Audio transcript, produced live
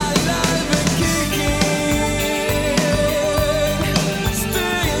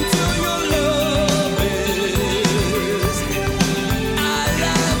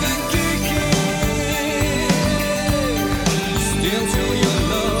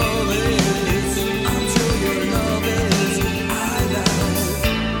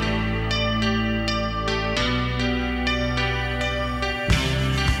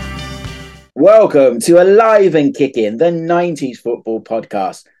Welcome to Alive and Kicking, the 90s football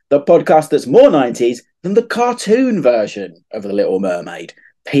podcast. The podcast that's more 90s than the cartoon version of The Little Mermaid.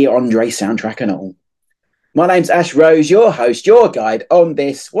 P. Andre soundtrack and all. My name's Ash Rose, your host, your guide on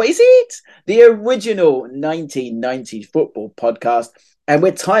this, what is it? The original 1990s football podcast. And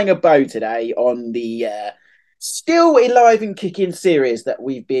we're tying a bow today on the still Alive and Kicking series that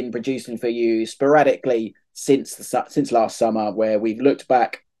we've been producing for you sporadically since last summer, where we've looked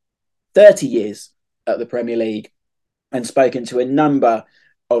back 30 years at the Premier League and spoken to a number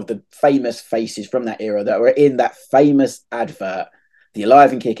of the famous faces from that era that were in that famous advert, the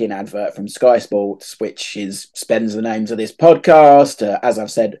Alive and Kicking advert from Sky Sports, which spends the names of this podcast. As I've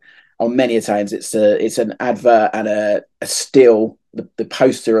said on many times, it's an advert and a still, the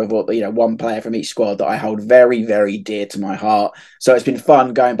poster of one player from each squad that I hold very, very dear to my heart. So it's been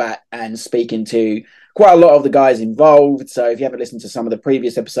fun going back and speaking to quite a lot of the guys involved. So if you haven't listened to some of the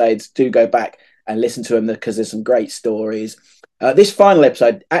previous episodes, do go back and listen to them because there's some great stories. This final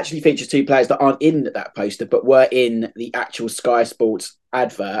episode actually features two players that aren't in that poster, but were in the actual Sky Sports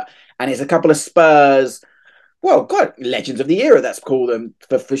advert. And it's a couple of Spurs, legends of the era, that's called them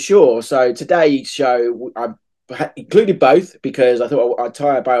for sure. So today's show, I included both because I thought I'd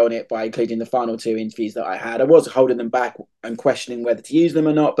tie a bow on it by including the final two interviews that I had. I was holding them back and questioning whether to use them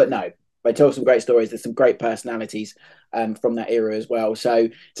or not, but no. They tell some great stories. There's some great personalities from that era as well. So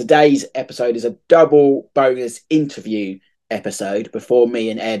today's episode is a double bonus interview episode before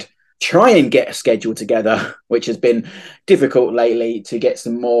me and Ed try and get a schedule together, which has been difficult lately, to get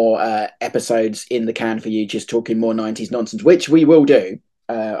some more episodes in the can for you, just talking more 90s nonsense, which we will do.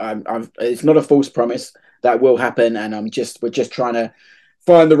 It's not a false promise. That will happen, and we're just trying to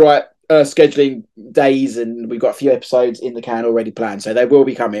find the right scheduling days, and we've got a few episodes in the can already planned, so they will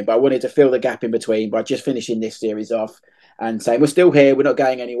be coming. But I wanted to fill the gap in between by just finishing this series off and saying we're still here, we're not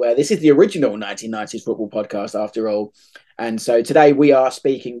going anywhere. This is the original 1990s football podcast after all. And so today we are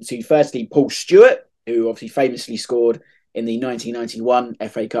speaking to, firstly, Paul Stewart, who obviously famously scored in the 1991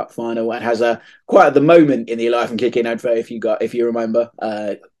 FA Cup final and has quite at the moment in the Alive and Kicking advert, if you remember,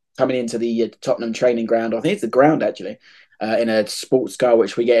 coming into the Tottenham training ground. I think it's the ground actually. In a sports car,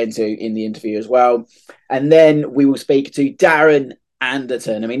 which we get into in the interview as well. And then we will speak to Darren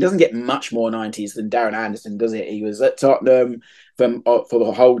Anderton. I mean, it doesn't get much more 90s than Darren Anderton, does it? He was at Tottenham for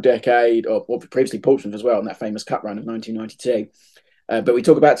the whole decade, or previously Portsmouth as well, in that famous cup run of 1992. But we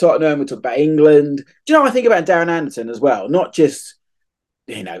talk about Tottenham, we talk about England. Do you know what I think about Darren Anderton as well? Not just,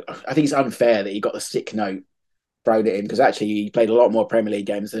 I think it's unfair that he got the sick note thrown at him, because actually he played a lot more Premier League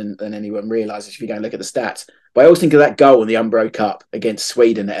games than anyone realises if you go and look at the stats. But I always think of that goal in the Umbro Cup against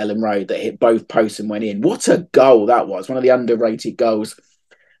Sweden at Ellen Road that hit both posts and went in. What a goal that was. One of the underrated goals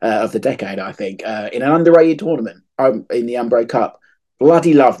of the decade, I think, in an underrated tournament in the Umbro Cup.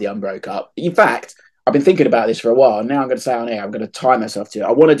 Bloody love the Umbro Cup. In fact, I've been thinking about this for a while. Now I'm going to say on air, I'm going to tie myself to it.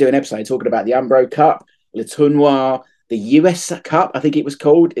 I want to do an episode talking about the Umbro Cup, Le Tournoi, the US Cup, I think it was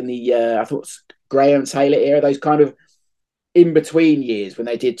called, in the, I thought Graham Taylor era, those kind of in-between years when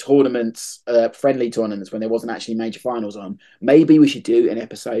they did tournaments, friendly tournaments, when there wasn't actually major finals on. Maybe we should do an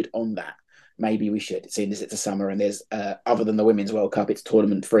episode on that. Maybe we should, seeing as it's a summer and there's, other than the Women's World Cup, it's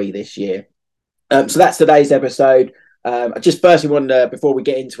tournament-free this year. So that's today's episode. I just firstly wanted, before we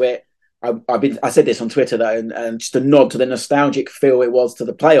get into it, I said this on Twitter though, and just a nod to the nostalgic feel it was to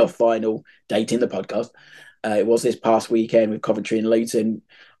the playoff final, dating the podcast. It was this past weekend with Coventry and Luton.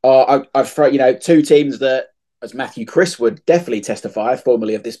 I've thrown, two teams that, as Matthew Chris would definitely testify,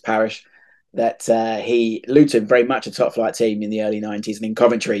 formerly of this parish, that Luton very much a top flight team in the early 90s, and in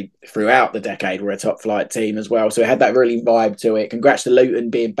Coventry throughout the decade were a top flight team as well. So it had that really vibe to it. Congrats to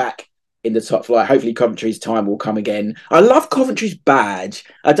Luton being back in the top flight. Hopefully Coventry's time will come again. I love Coventry's badge.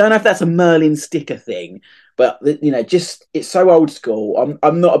 I don't know if that's a Merlin sticker thing, but just it's so old school.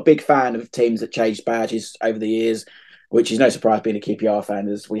 I'm not a big fan of teams that changed badges over the years, which is no surprise being a QPR fan,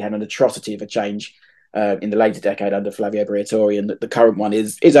 as we had an atrocity of a change in the later decade under Flavio Briatore, and the current one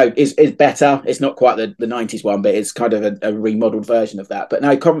is better. It's not quite the 90s one, but it's kind of a remodeled version of that. But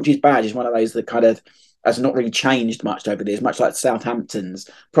no, Coventry's badge is one of those that kind of has not really changed much over the years, much like Southampton's.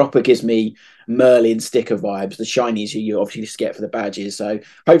 Proper gives me Merlin sticker vibes, the shinies you obviously just get for the badges. So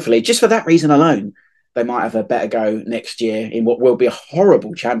hopefully, just for that reason alone, they might have a better go next year in what will be a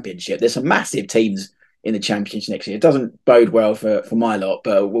horrible championship. There's some massive teams in the Championship next year. It doesn't bode well for my lot,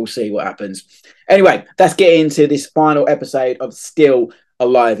 but we'll see what happens. Anyway, let's get into this final episode of Still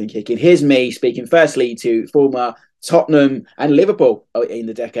Alive and Kicking. Here's me speaking firstly to former Tottenham and Liverpool in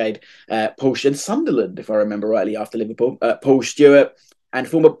the decade, Paul and Sunderland, if I remember rightly, after Liverpool, Paul Stewart, and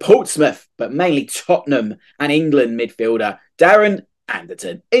former Portsmouth, but mainly Tottenham and England midfielder, Darren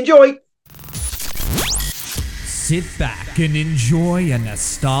Anderton. Enjoy! Sit back and enjoy a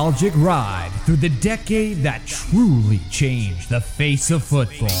nostalgic ride through the decade that truly changed the face of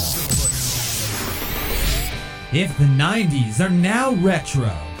football. If the 90s are now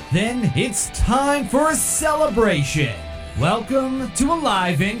retro, then it's time for a celebration. Welcome to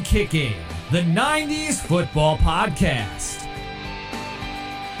Alive and Kicking, the 90s Football Podcast.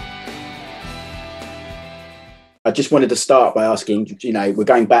 I just wanted to start by asking, we're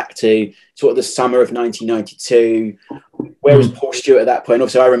going back to sort of the summer of 1992. Where was Paul Stewart at that point?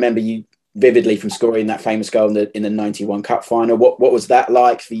 Also, I remember you vividly from scoring that famous goal in the 91 Cup final. What was that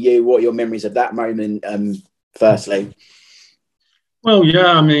like for you? What are your memories of that moment, firstly? Well,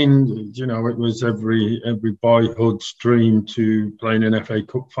 yeah, I mean, it was every boyhood's dream to play in an FA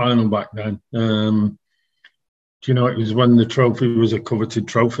Cup final back then. It was when the trophy was a coveted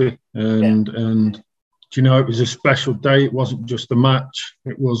trophy. And it was a special day. It wasn't just a match.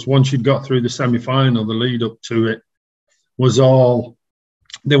 It was once you'd got through the semi-final, the lead up to it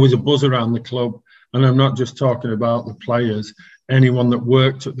there was a buzz around the club. And I'm not just talking about the players, anyone that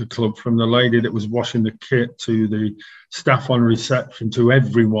worked at the club, from the lady that was washing the kit to the staff on reception to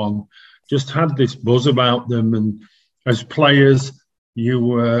everyone, just had this buzz about them. And as players, you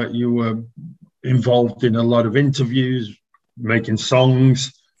were involved in a lot of interviews, making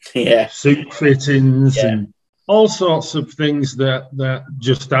songs, suit fittings, and all sorts of things that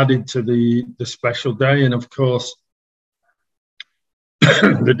just added to the special day. And of course,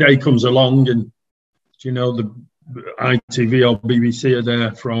 the day comes along, and the ITV or BBC are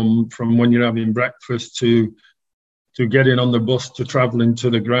there from when you're having breakfast to getting on the bus to travelling to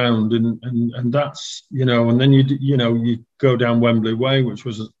the ground, and that's and then you go down Wembley Way, which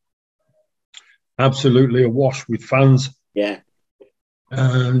was absolutely awash with fans.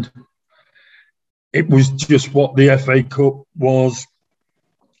 And it was just what the FA Cup was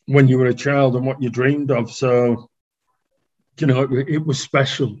when you were a child and what you dreamed of. So, it was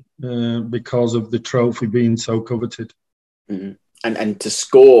special because of the trophy being so coveted. Mm-hmm. And to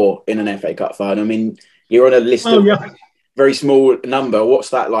score in an FA Cup final, I mean, you're on a list of very small number.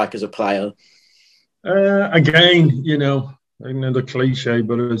 What's that like as a player? Again, the cliche,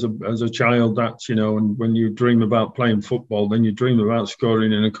 but as a child, that's, and when you dream about playing football, then you dream about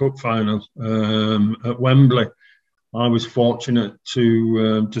scoring in a cup final at Wembley. I was fortunate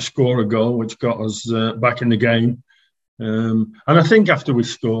to score a goal, which got us back in the game. And I think after we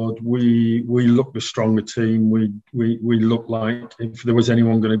scored, we looked a stronger team. We looked like if there was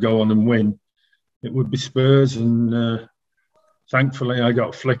anyone going to go on and win, it would be Spurs. And thankfully, I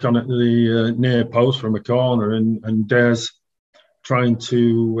got a flick on at the near post from a corner, and Des trying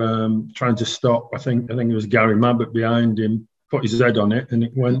to stop. I think it was Gary Mabbott behind him, put his head on it, and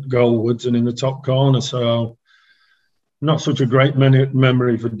it went goalwards and in the top corner. So not such a great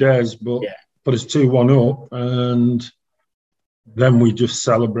memory for Des, but put us 2-1 up, and then we just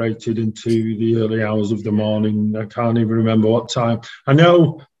celebrated into the early hours of the morning. I can't even remember what time. I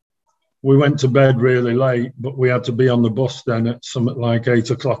know we went to bed really late, but we had to be on the bus then at something like 8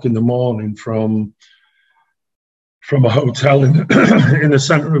 o'clock in the morning from a hotel in the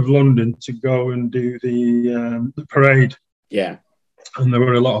centre of London to go and do the parade. Yeah. And there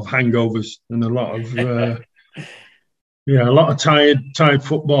were a lot of hangovers and a lot of tired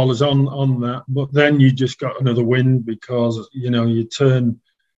footballers on that. But then you just got another win because, you turn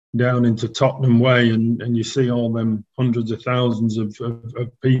down into Tottenham Way and you see all them hundreds of thousands of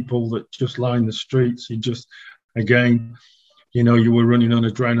people that just line the streets. You just, again, you were running on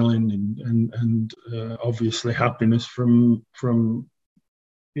adrenaline and obviously happiness from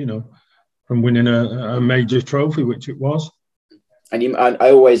winning a major trophy, which it was. And I'm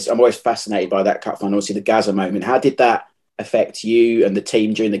always fascinated by that cup final. Obviously, the Gaza moment. How did that affect you and the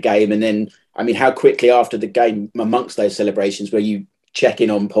team during the game? And then, I mean, how quickly after the game, amongst those celebrations, were you checking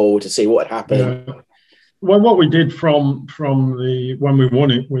on Paul to see what had happened? Yeah. Well, what we did from when we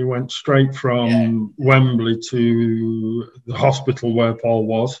won it, we went straight from Wembley to the hospital where Paul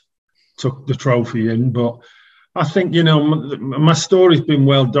was, took the trophy in. But I think, my story's been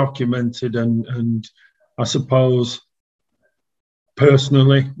well documented, and I suppose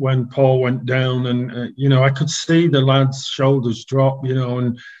personally, when Paul went down, and I could see the lad's shoulders drop,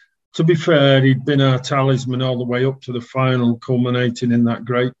 and to be fair, he'd been our talisman all the way up to the final, culminating in that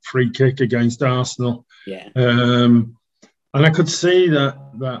great free kick against Arsenal. Yeah. And I could see that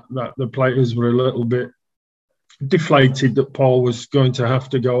the players were a little bit deflated that Paul was going to have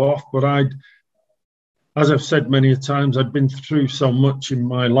to go off. But as I've said many times, I'd been through so much in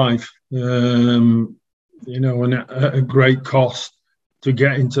my life, and at a great cost to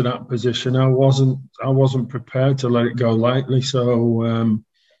get into that position. I wasn't prepared to let it go lightly. So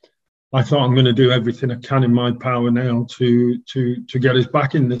I thought I'm going to do everything I can in my power now to get us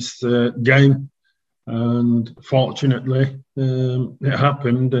back in this game. And fortunately, it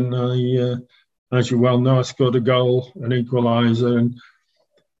happened. And I, as you well know, I scored a goal, an equaliser, and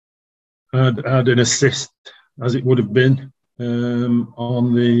had an assist, as it would have been,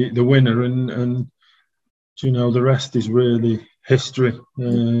 on the winner. And you know, the rest is really history.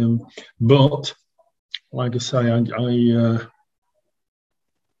 But like I say,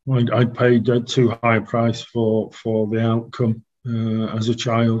 I paid too high a price for the outcome as a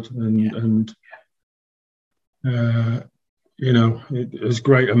child, and you know, as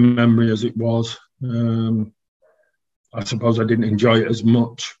great a memory as it was, I suppose I didn't enjoy it as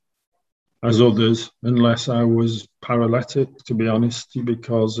much as others, unless I was paralytic, to be honest,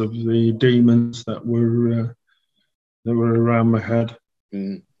 because of the demons that were around my head.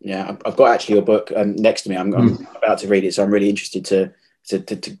 Yeah, I've got actually your book next to me. I'm about to read it, so I'm really interested to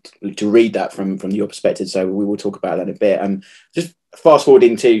read that from your perspective. So we will talk about that in a bit. Just fast forward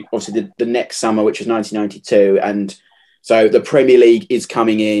into obviously the next summer, which was 1992, and so the Premier League is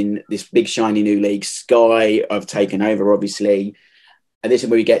coming in, this big shiny new league. Sky have taken over, obviously, and this is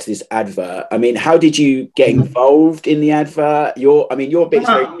where we get to this advert. I mean, how did you get involved in the advert? Your bit's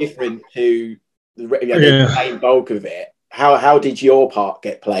very different to the main bulk of it. How did your part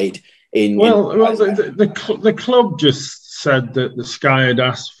get played in? The club just said that the Sky had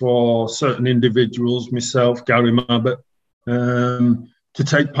asked for certain individuals, myself, Gary Mabbott, to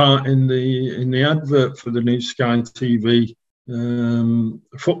take part in the advert for the new Sky TV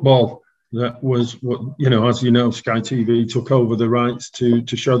football. That was what, you know, as you know, Sky TV took over the rights to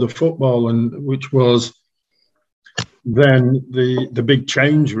show the football, and which was then the big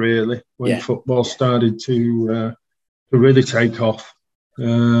change really when football started to really take off.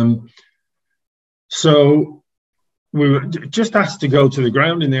 So we were just asked to go to the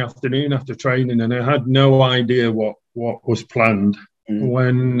ground in the afternoon after training, and I had no idea what was planned.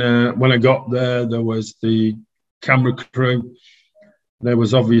 When I got there was the camera crew. There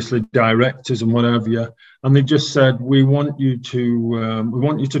was obviously directors and what have you, and they just said, "We want you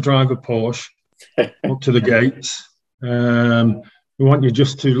to drive a Porsche up to the gates. We want you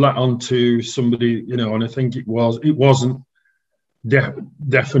just to let on to somebody, you know." And I think it wasn't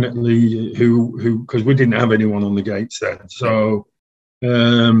definitely who, because we didn't have anyone on the gates then. So,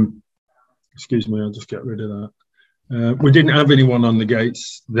 excuse me, I'll just get rid of that. We didn't have anyone on the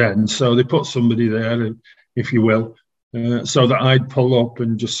gates then, so they put somebody there, if you will. So that I'd pull up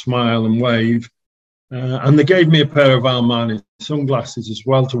and just smile and wave. And they gave me a pair of Armani sunglasses as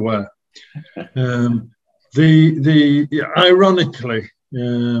well to wear. Ironically,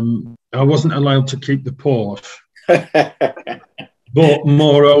 I wasn't allowed to keep the Porsche. But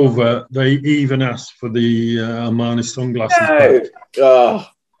moreover, they even asked for the Armani sunglasses back. Oh,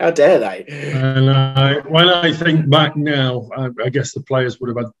 how dare they? And when I think back now, I guess the players would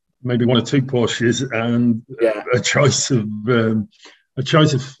have had maybe one or two Porsches and a choice of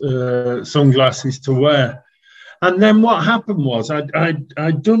sunglasses to wear. And then what happened was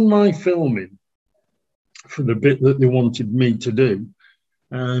I'd done my filming for the bit that they wanted me to do,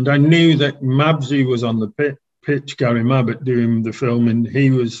 and I knew that Mabsy was on the pitch, Gary Mabbott doing the filming.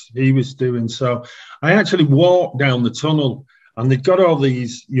 He was doing so. I actually walked down the tunnel, and they'd got all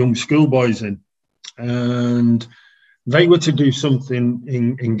these young schoolboys in, and they were to do something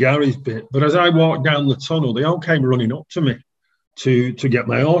in Gary's bit. But as I walked down the tunnel, they all came running up to me to get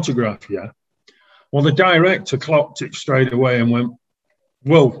my autograph, Well, the director clocked it straight away and went,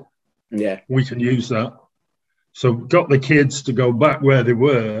 "Whoa, we can use that." So got the kids to go back where they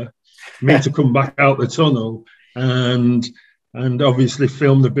were, me to come back out the tunnel, and obviously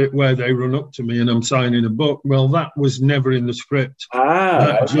film the bit where they run up to me and I'm signing a book. Well, that was never in the script.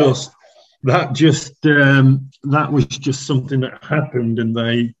 That was just something that happened, and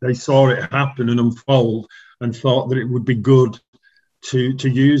they saw it happen and unfold and thought that it would be good to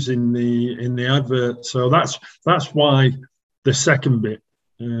use in the advert. So that's why the second bit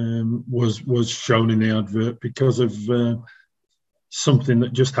was shown in the advert, because of something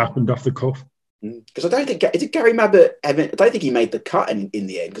that just happened off the cuff. Because I don't think Gary Mabbott. I don't think he made the cut in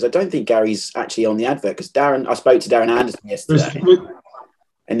the end, because I don't think Gary's actually on the advert. Because I spoke to Darren Anderton yesterday.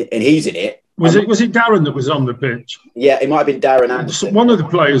 And he's in it. Was it Darren that was on the pitch? Yeah, it might have been Darren Anderton. One of the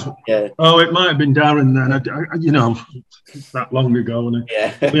players. Yeah. Oh, it might have been Darren then. That long ago. And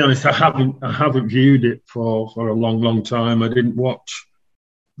to be honest, I haven't viewed it for a long time. I didn't watch,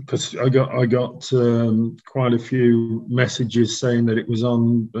 because I got quite a few messages saying that it was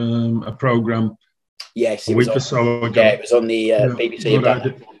on a programme. Yes, a week or so ago. Yeah, it was on the BBC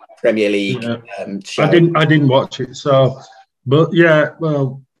Premier League show. I didn't watch it. So, but yeah,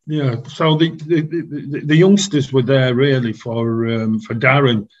 well, Yeah. So the youngsters were there really for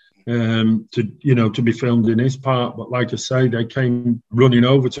Darren to be filmed in his part. But like I say, they came running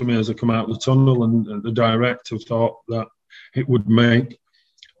over to me as I come out of the tunnel, and the director thought that it would make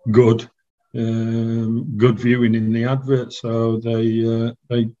good viewing in the advert. So they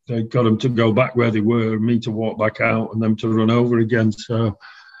got them to go back where they were, me to walk back out, and them to run over again. So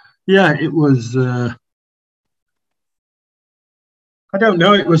yeah, it was. I don't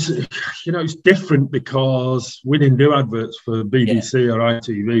know. It was, it's different because we didn't do adverts for BBC or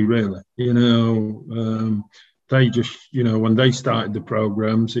ITV, really. They just, when they started the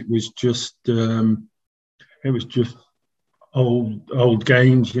programs, it was just old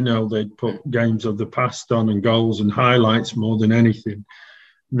games. They'd put games of the past on and goals and highlights more than anything.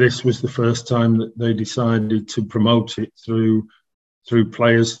 This was the first time that they decided to promote it through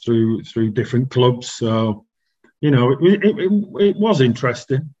players, through different clubs. So. It was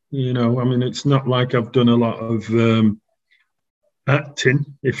interesting. It's not like I've done a lot of acting,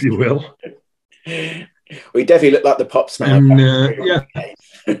 if you will. We definitely look like the Portsmouth.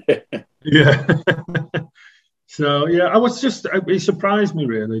 Yeah. So I was just. It surprised me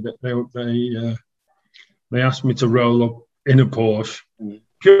really that they asked me to roll up in a Porsche,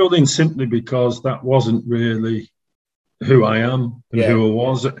 purely and simply because that wasn't really who I am and who I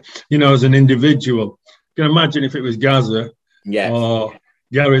was. As an individual. You can imagine if it was Gaza or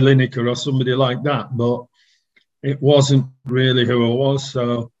Gary Lineker or somebody like that, but it wasn't really who I was.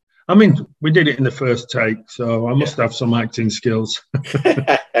 So, we did it in the first take, so I must have some acting skills.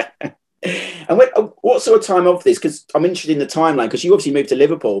 And what sort of time of this? Because I'm interested in the timeline, because you obviously moved to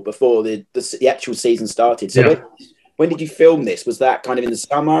Liverpool before the actual season started. So when did you film this? Was that kind of in the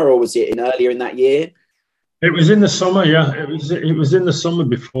summer, or was it earlier in that year? It was in the summer, yeah. It was in the summer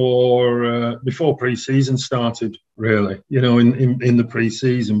before pre-season started, really. In the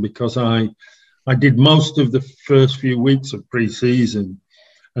pre-season, because I did most of the first few weeks of pre-season,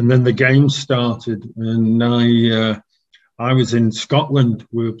 and then the games started, and I was in Scotland.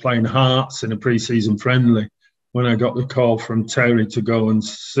 We were playing Hearts in a pre-season friendly when I got the call from Terry to go and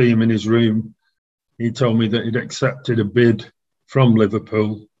see him in his room. He told me that he'd accepted a bid from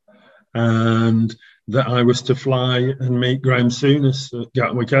Liverpool, and that I was to fly and meet Graham Souness at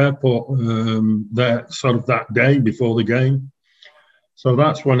Gatwick Airport that day before the game. So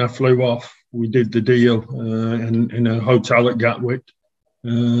that's when I flew off. We did the deal in a hotel at Gatwick,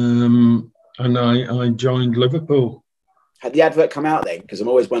 and I joined Liverpool. Had the advert come out then? Because I'm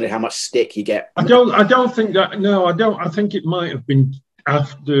always wondering how much stick you get. I don't think that. No, I don't. I think it might have been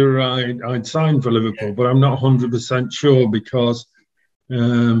after I'd signed for Liverpool, but I'm not 100% sure because,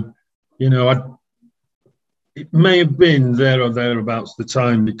 it may have been there or thereabouts the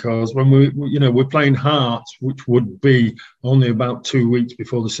time, because when we're playing Hearts, which would be only about 2 weeks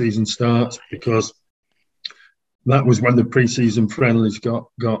before the season starts, because that was when the pre-season friendlies got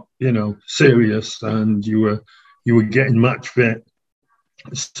serious, and you were getting match fit.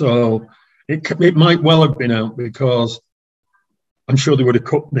 So it might well have been out, because I'm sure they would have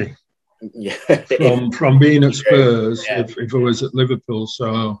cut me from being at Spurs if I was at Liverpool.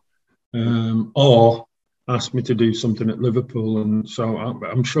 So or asked me to do something at Liverpool, and so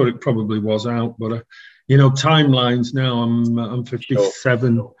I'm sure it probably was out. But timelines now. I'm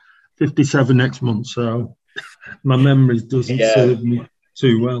 57 next month, so my memory doesn't serve me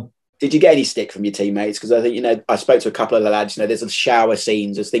too well. Did you get any stick from your teammates? Because I think I spoke to a couple of the lads. There's some shower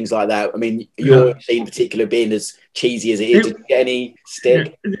scenes, there's things like that. Your scene in particular being as cheesy as it is. Did you get any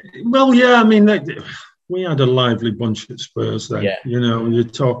stick? Well, we had a lively bunch at Spurs then. Yeah. You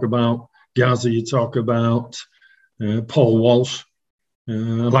talk about Gaza, you talk about Paul Walsh,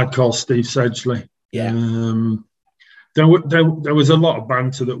 I'd call Steve Sedgley. Yeah. There was a lot of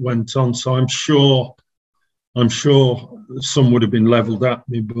banter that went on, so I'm sure some would have been levelled at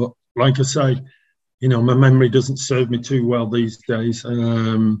me, but like I say, my memory doesn't serve me too well these days.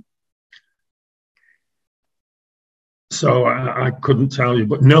 So I couldn't tell you,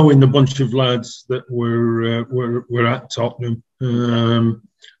 but knowing the bunch of lads that were at Tottenham,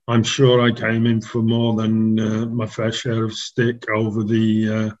 I'm sure I came in for more than my fair share of stick over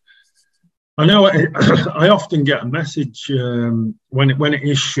the. I know I often get a message when it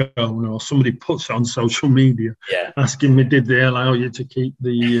is shown or somebody puts it on social media asking me, did they allow you to keep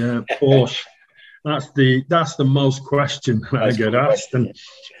the Porsche? That's the most question I get asked, and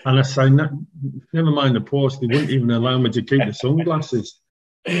I say, never mind the Porsche, they wouldn't even allow me to keep the sunglasses.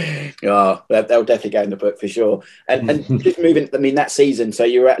 Oh, they'll definitely go in the book for sure. And just moving, that season, so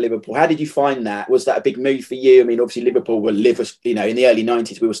you were at Liverpool. How did you find that? Was that a big move for you? Obviously Liverpool were in the early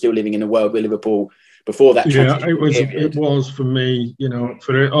 90s, we were still living in a world where Liverpool before that Yeah, transition it was for me,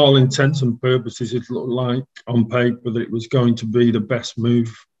 for all intents and purposes, it looked like on paper that it was going to be the best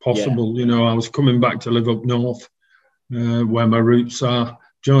move possible. I was coming back to live up north, where my roots are,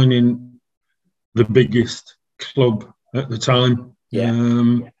 joining the biggest club at the time.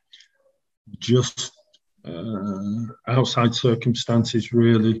 Just outside circumstances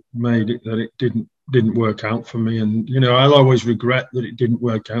really made it that it didn't work out for me. And, I'll always regret that it didn't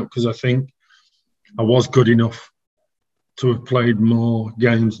work out, because I think I was good enough to have played more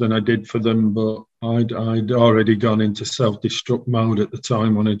games than I did for them, but I'd already gone into self-destruct mode at the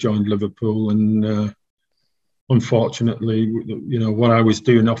time when I joined Liverpool, and unfortunately, what I was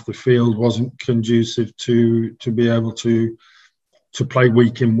doing off the field wasn't conducive to be able to play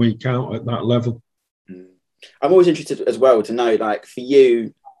week in, week out at that level. I'm always interested as well to know, like, for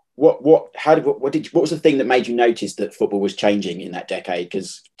you, what was the thing that made you notice that football was changing in that decade?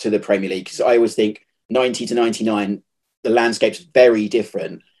 Because to the Premier League, because I always think 90 to 99, the landscape's very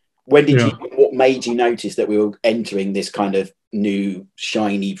different. What made you notice that we were entering this kind of new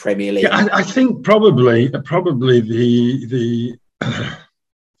shiny Premier League? Yeah, I think probably the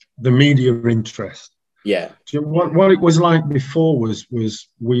media interest. Yeah. What it was like before was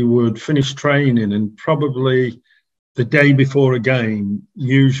we would finish training, and probably the day before a game,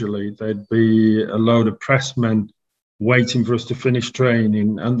 usually there'd be a load of pressmen waiting for us to finish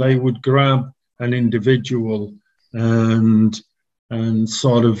training, and they would grab an individual and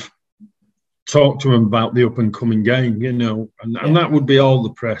sort of talk to them about the up and coming game, and that would be all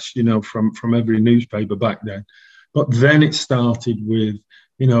the press, from every newspaper back then. But then it started with,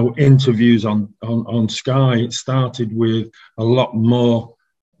 interviews on Sky. It started with a lot more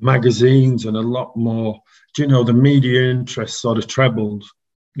magazines and a lot more, the media interest sort of trebled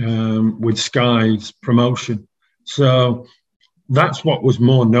with Sky's promotion. So that's what was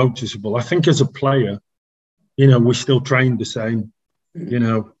more noticeable. I think as a player, we still trained the same.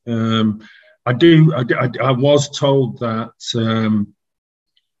 I was told that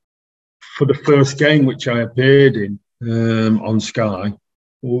for the first game which I appeared in on Sky,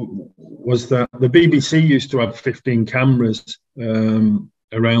 was that the BBC used to have 15 cameras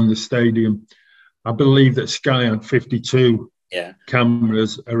around the stadium. I believe that Sky had 52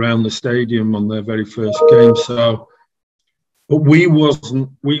 cameras around the stadium on their very first game. So, but we wasn't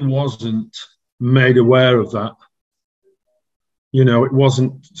made aware of that. It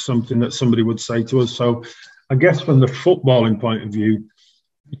wasn't something that somebody would say to us. So I guess from the footballing point of view,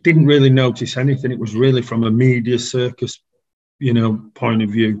 we didn't really notice anything. It was really from a media circus, point of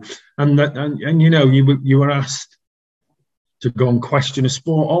view. And you were asked to go and question a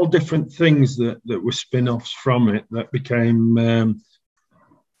sport, all different things that were spin-offs from it that became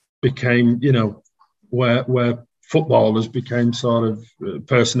where footballers became sort of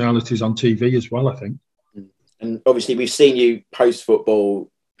personalities on TV as well, I think. And obviously, we've seen you post-football,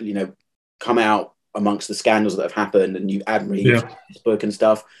 come out amongst the scandals that have happened, and you admirably this book and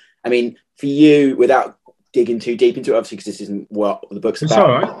stuff. I mean, for you, without digging too deep into it, obviously, because this isn't what the book's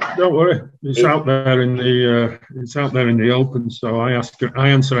about. It's all right. Don't worry. It's out there in the open. So I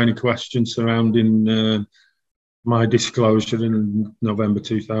answer any questions surrounding my disclosure in November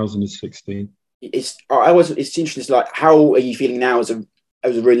 2016. It's interesting. It's like, how are you feeling now as a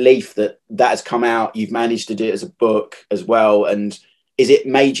relief that has come out? You've managed to do it as a book as well, and is it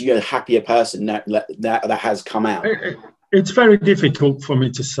made you a happier person that has come out? It's very difficult for me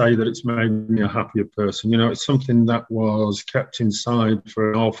to say that it's made me a happier person. It's something that was kept inside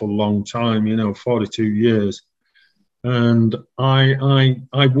for an awful long time. 42 years, and I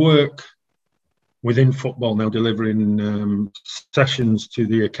work within football now, delivering sessions to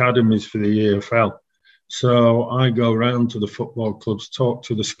the academies for the EFL. So I go around to the football clubs, talk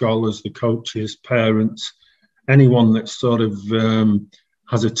to the scholars, the coaches, parents, anyone that sort of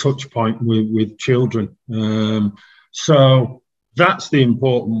has a touch point with children. So that's the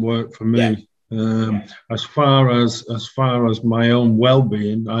important work for me. As far as my own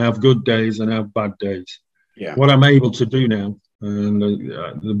well-being, I have good days and I have bad days. What I'm able to do now, and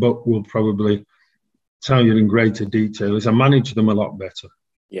the book will probably tell you in greater detail, is I manage them a lot better.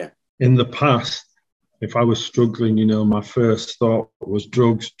 In the past, if I was struggling, my first thought was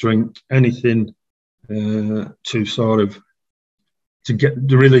drugs, drink, anything to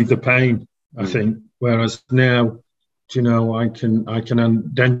relieve the pain, I think. Whereas now, I can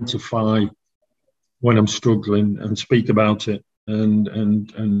identify when I'm struggling and speak about it,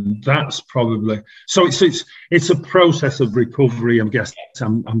 and that's probably so. It's a process of recovery, I guess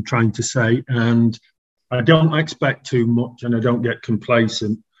I'm trying to say, and I don't expect too much, and I don't get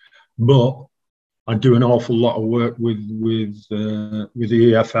complacent, but I do an awful lot of work with the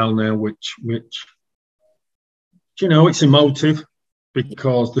EFL now, which it's emotive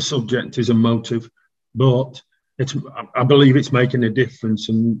because the subject is emotive, but I believe it's making a difference.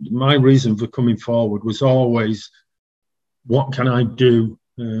 And my reason for coming forward was always, what can I do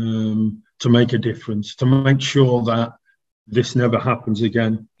to make a difference, to make sure that this never happens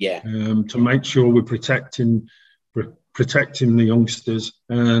again? Yeah. To make sure we're protecting the youngsters,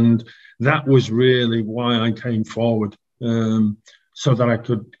 and that was really why I came forward, so that I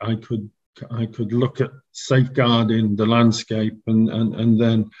could look at safeguarding the landscape and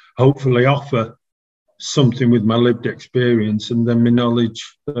then hopefully offer something with my lived experience and then my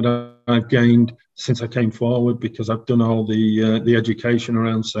knowledge that I've gained since I came forward, because I've done all the education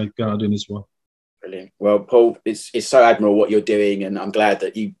around safeguarding as well. Brilliant. Well, Paul, it's so admirable what you're doing, and I'm glad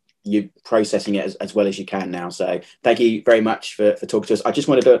that you're processing it as well as you can now. So thank you very much for talking to us. I just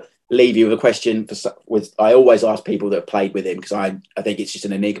wanted to leave you with a question. I always ask people that have played with him, because I think it's just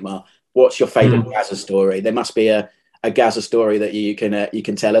an enigma. What's your favourite Gazza story? There must be a Gazza story that you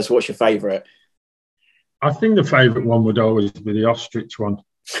can tell us. What's your favourite? I think the favourite one would always be the ostrich one.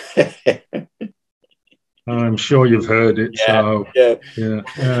 I'm sure you've heard it. Yeah.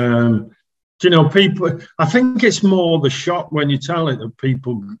 People, I think it's more the shock when you tell it that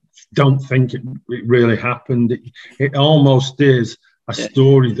people don't think it really happened. It almost is a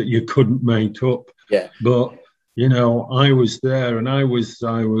story that you couldn't make up. Yeah. But, I was there, and I was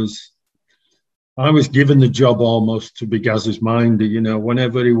given the job almost to be Gazza's minder,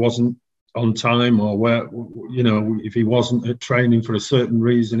 whenever he wasn't on time, or if he wasn't at training for a certain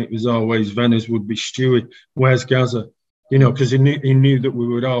reason, it was always Venice would be Stewart, where's Gazza? Because he knew that we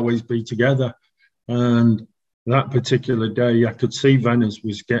would always be together. And that particular day, I could see Venice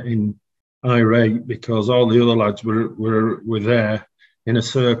was getting irate because all the other lads were there in a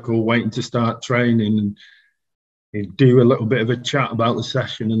circle waiting to start training, and he'd do a little bit of a chat about the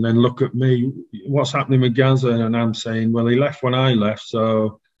session and then look at me, what's happening with Gazza? And I'm saying, well, he left when I left,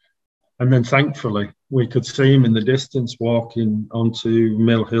 so... And then thankfully, we could see him in the distance walking onto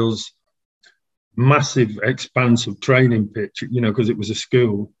Mill Hill's massive expanse of training pitch, because it was a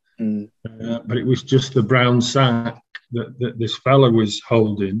school. But it was just the brown sack that this fella was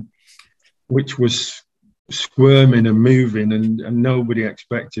holding, which was squirming and moving, and nobody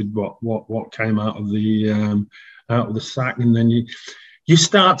expected what came out of the sack. And then you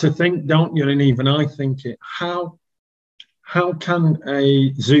start to think, don't you? And even I think it, how can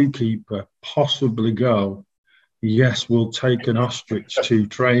a zookeeper possibly go, yes, we'll take an ostrich to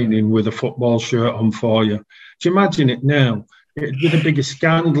training with a football shirt on for you? Do you imagine it now? It'd be the biggest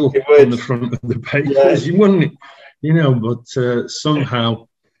scandal on the front of the papers, wouldn't it? But somehow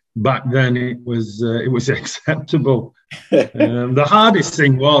back then it was acceptable. The hardest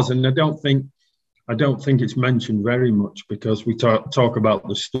thing was, and I don't think it's mentioned very much because we talk about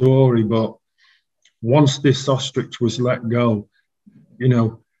the story, but once this ostrich was let go,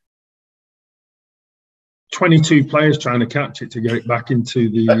 22 players trying to catch it to get it back into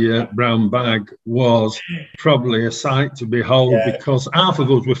the brown bag was probably a sight to behold, because half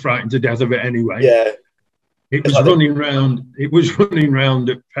of us were frightened to death of it anyway. Yeah. It was running round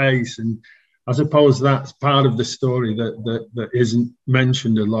at pace, and I suppose that's part of the story that isn't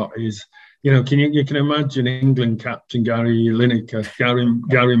mentioned a lot is, you can imagine England captain Gary Lineker,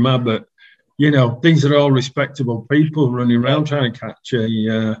 Gary Mabbott. These are all respectable people running around trying to catch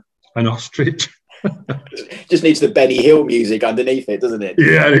an ostrich. Just needs the Benny Hill music underneath it, doesn't it?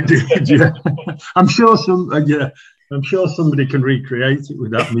 Yeah, it did. Yeah, I'm sure somebody can recreate it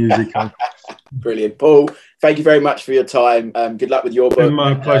with that music on. Brilliant, Paul. Thank you very much for your time. Good luck with your book. It's been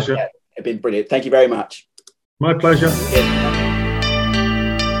my pleasure. It's been brilliant. Thank you very much. My pleasure.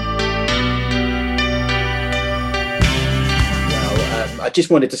 I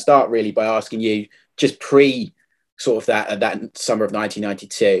just wanted to start really by asking you, just pre sort of that summer of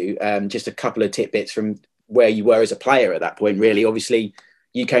 1992, just a couple of tidbits from where you were as a player at that point. Really, obviously,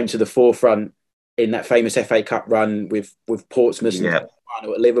 you came to the forefront in that famous FA Cup run with Portsmouth and the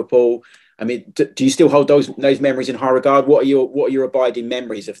final at Liverpool. I mean, do you still hold those memories in high regard? What are your abiding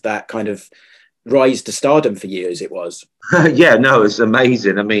memories of that kind of rise to stardom for you, as it was? Yeah, no, it's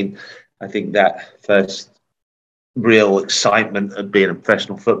amazing. I mean, I think that first real excitement of being a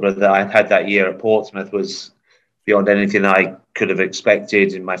professional footballer that I had that year at Portsmouth was beyond anything I could have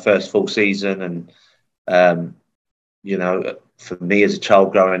expected in my first full season. And, for me as a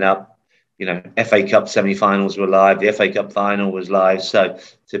child growing up, FA Cup semi-finals were live, the FA Cup final was live. So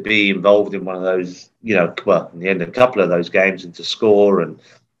to be involved in one of those, in the end, a couple of those games, and to score, and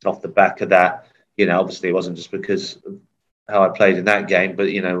off the back of that, obviously it wasn't just because of how I played in that game, but,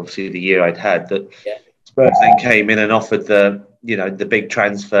 obviously the year I'd had that. Yeah. Spurs then came in and offered the the big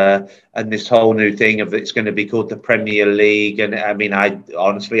transfer and this whole new thing of it's going to be called the Premier League. And I mean, I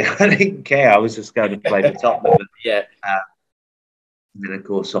honestly, I didn't care. I was just going to play for Tottenham. Yeah. And then, of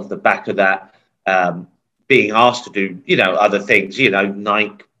course, off the back of that, being asked to do, other things,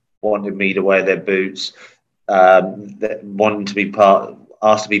 Nike wanted me to wear their boots, wanting to be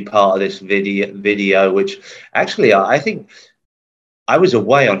asked to be part of this video, which actually I think I was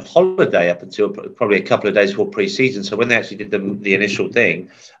away on holiday up until probably a couple of days before pre-season. So when they actually did the initial thing,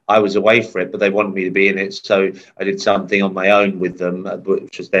 I was away for it, but they wanted me to be in it. So I did something on my own with them,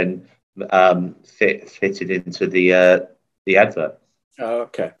 which was then fitted into the advert. Oh,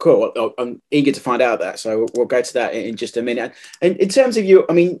 okay, cool. Well, I'm eager to find out that, so we'll go to that in just a minute. And in terms of you,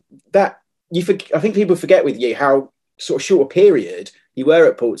 I mean, I think people forget with you how sort of short a period you were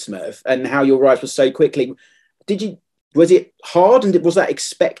at Portsmouth and how your rise was so quickly. Was it hard, and was that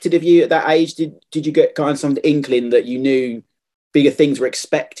expected of you at that age? Did you get kind of some inkling that you knew bigger things were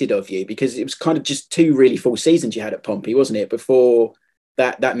expected of you? Because it was kind of just 2 really full seasons you had at Pompey, wasn't it, before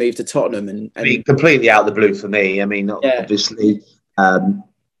that move to Tottenham? And I mean, completely out of the blue for me. I mean, obviously, when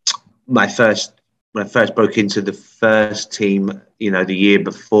I first broke into the first team, the year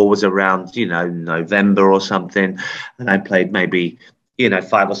before was around, November or something, and I played maybe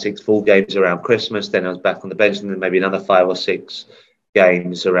 5 or 6 full games around Christmas. Then I was back on the bench, and then maybe another 5 or 6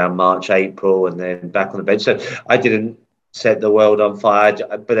 games around March, April, and then back on the bench. So I didn't set the world on fire,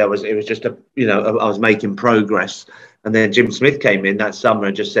 but it was just I was making progress. And then Jim Smith came in that summer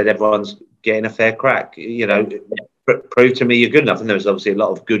and just said, everyone's getting a fair crack. Prove to me you're good enough. And there was obviously a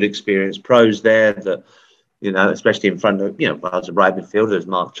lot of good experienced pros there that, especially in front of, I was a right midfielder. There was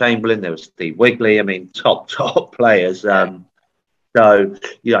Mark Chamberlain, there was Steve Wigley. I mean, top players. So, I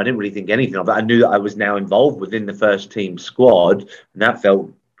didn't really think anything of it. I knew that I was now involved within the first team squad, and that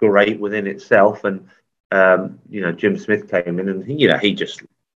felt great within itself. And, Jim Smith came in and, he just,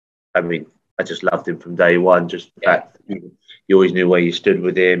 I just loved him from day one. Just the fact that you always knew where you stood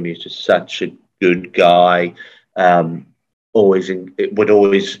with him. He's just such a good guy. It would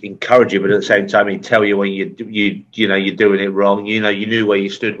always encourage you, but at the same time, he'd tell you when you're doing it wrong. You knew where you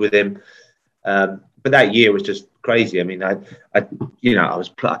stood with him. But that year was just crazy. I mean, I was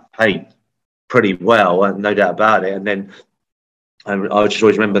played pretty well, no doubt about it. And then I just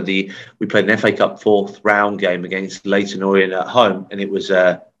always remember we played an FA Cup 4th round game against Leyton Orient at home, and it was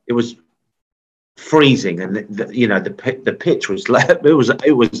freezing, and the pitch was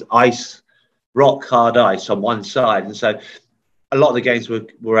it was ice, rock hard ice on one side, and so a lot of the games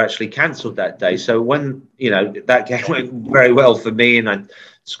were actually cancelled that day. So when that game went very well for me, and I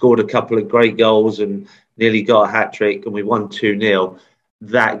scored a couple of great goals and nearly got a hat trick, and we won 2-0.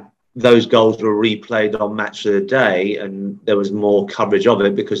 Those goals were replayed on Match of the Day, and there was more coverage of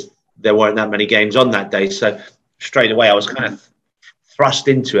it because there weren't that many games on that day. So straight away, I was kind of thrust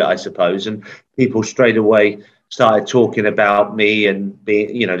into it, I suppose, and people straight away started talking about me and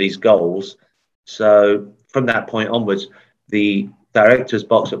these goals. So from that point onwards, the director's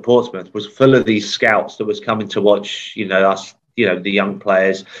box at Portsmouth was full of these scouts that was coming to watch, us, the young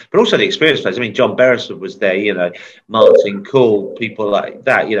players, but also the experienced players. I mean, John Beresford was there, Martin Cool, people like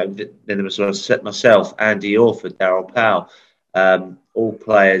that. Then there was myself, Andy Orford, Darryl Powell, all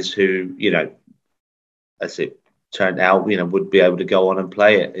players who, as it turned out, would be able to go on and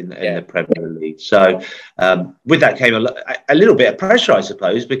play it in the Premier League. So with that came a little bit of pressure, I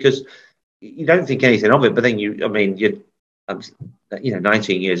suppose, because you don't think anything of it, but then I'm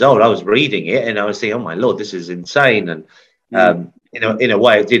 19 years old. I was reading it and I was thinking, oh my Lord, this is insane. And in a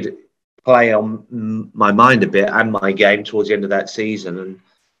way, it did play on my mind a bit and my game towards the end of that season.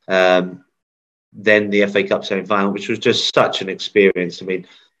 And then the FA Cup semi-final, which was just such an experience. I mean,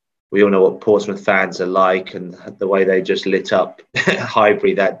 we all know what Portsmouth fans are like, and the way they just lit up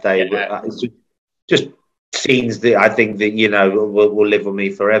Highbury that day. Yeah. It's just scenes that I think that will live with me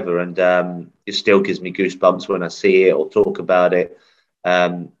forever, and it still gives me goosebumps when I see it or talk about it.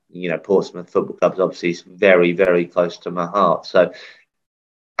 Portsmouth Football Club is obviously very, very close to my heart. So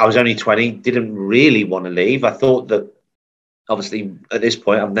I was only 20, didn't really want to leave. I thought that obviously at this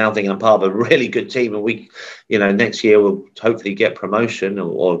point, I'm now thinking I'm part of a really good team, and we, next year we'll hopefully get promotion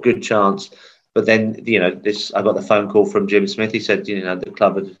or a good chance. But then, I got the phone call from Jim Smith. He said, the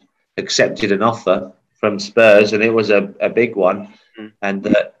club had accepted an offer from Spurs, and it was a big one.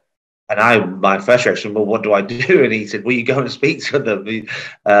 And my first reaction, well, what do I do? And he said, well, you go and speak to them.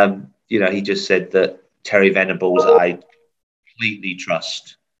 He just said that Terry Venables, I completely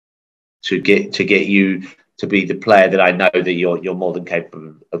trust to get you to be the player that I know that you're more than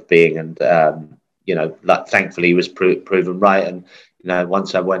capable of being. And thankfully he was proven right. And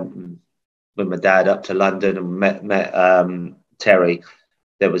once I went with my dad up to London and met Terry,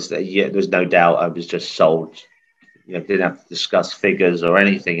 there was no doubt I was just sold. Didn't have to discuss figures or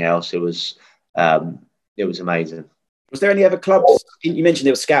anything else. It was amazing. Was there any other clubs? You mentioned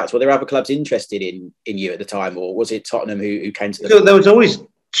there were scouts. Were there other clubs interested in you at the time, or was it Tottenham who came to There was always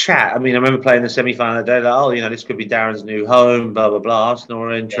chat. I mean, I remember playing the semi-final day. Like, this could be Darren's new home. Blah blah blah. Arsenal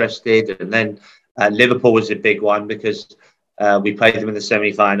were interested, and then Liverpool was a big one because we played them in the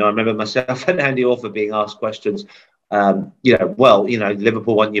semi-final. I remember myself and Andy Orford being asked questions.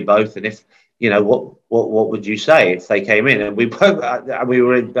 Liverpool want you both, and if what would you say if they came in? And we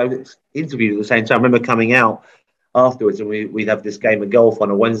were interviewed at the same time. I remember coming out afterwards, and we'd have this game of golf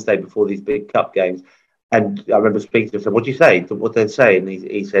on a Wednesday before these big cup games. And I remember speaking to him, said, "What do you say? What they say?" And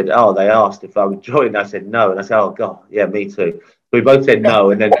he said, "Oh, they asked if I would join." I said, "No." And I said, "Oh God, yeah, me too." We both said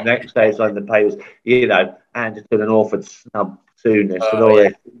no. And then the next day, it's on the papers, Anderton and Orford snub soonest and all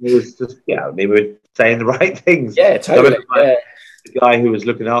this. It was just, we were saying the right things. Yeah, totally. The guy who was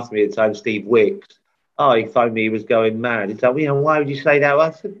looking after me at the time, Steve Wicks, he phoned me. He was going mad. He told me, "Why would you say that?"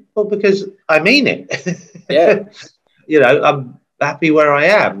 I said, "Well, because I mean it." Yeah. I'm happy where I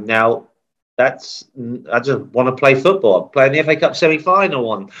am now. I just want to play football. I'm playing the FA Cup semi-final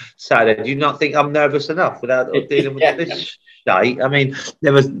on Saturday. Do you not think I'm nervous enough without dealing with this shite? I mean,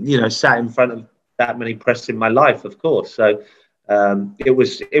 never, sat in front of that many press in my life, of course. So it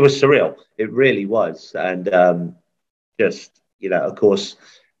was surreal. It really was, and of course,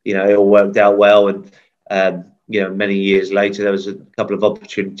 it all worked out well. And many years later, there was a couple of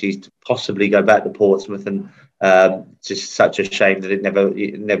opportunities to possibly go back to Portsmouth, and just such a shame that it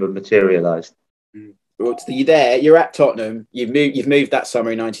never materialised. Well, you're at Tottenham. You've moved that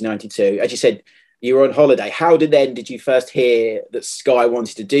summer in 1992. As you said, you were on holiday. How did you first hear that Sky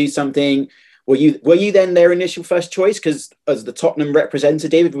wanted to do something? Were you then their initial first choice? Because as the Tottenham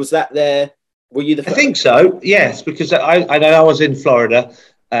representative, was that there? Were you the first? I think so. Yes, because I know I was in Florida,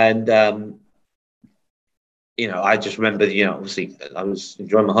 and I just remember, obviously I was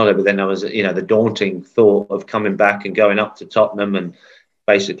enjoying my holiday, but then I was, the daunting thought of coming back and going up to Tottenham and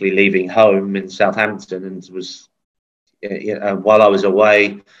basically leaving home in Southampton. And it was, while I was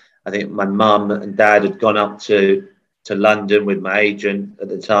away, I think my mum and dad had gone up to London with my agent at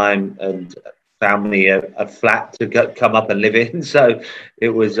the time and found me a flat to come up and live in. So it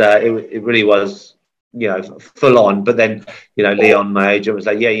was, it really was, full on. But then, Leon, my agent, was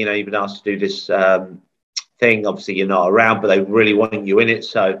like, "Yeah, you've been asked to do this thing. Obviously, you're not around, but they really want you in it.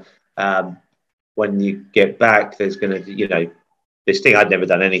 So when you get back, there's going to, this thing." I'd never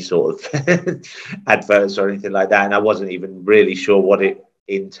done any sort of adverts or anything like that, and I wasn't even really sure what it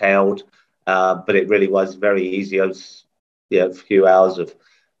entailed. But it really was very easy. I was, a few hours of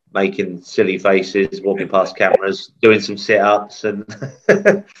making silly faces, walking past cameras, doing some sit-ups, and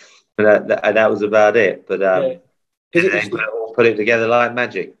that was about it. But put it together like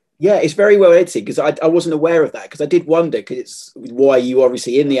magic. Yeah, it's very well edited, because I wasn't aware of that, because I did wonder, because it's why you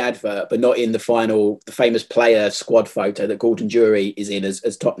obviously in the advert but not in the famous player squad photo that Gordon Jury is in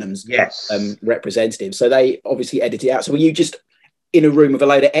as Tottenham's representative. So they obviously edited it out. So were you just in a room with a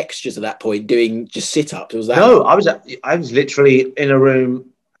load of extras at that point doing just sit-ups? Was that? No, I was literally in a room.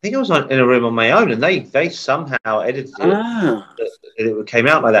 I think I was in a room on my own, and they somehow edited it. It came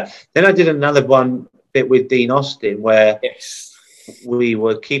out like that. Then I did another bit with Dean Austin where we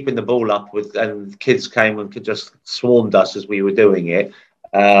were keeping the ball up and kids came and just swarmed us as we were doing it.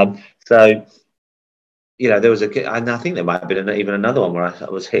 So there was and I think there might have been even another one where I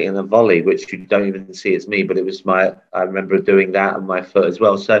was hitting a volley, which you don't even see it's me, but it was I remember doing that on my foot as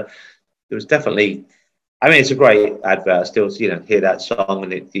well. So it was definitely, it's a great advert. I still, hear that song,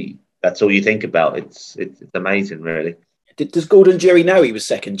 and that's all you think about. It's amazing, really. Does Gordon Jury know he was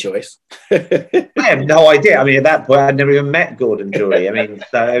second choice? I have no idea. At that point, I'd never even met Gordon Jury.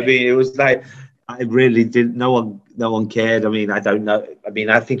 It was like, I really didn't. No one cared. I don't know.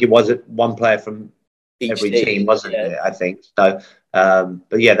 I think it was one player from every team, wasn't it? I think so.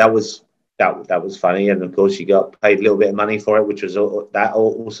 But yeah, that was funny, and of course, you got paid a little bit of money for it, which was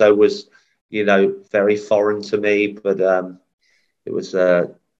also was, very foreign to me. But it was.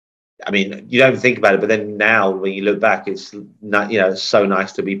 You don't think about it, but then now when you look back, it's not, it's so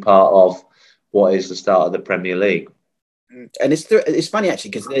nice to be part of what is the start of the Premier League. And it's funny actually,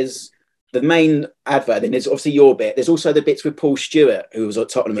 because there's the main advert, then there's obviously your bit. There's also the bits with Paul Stewart, who was at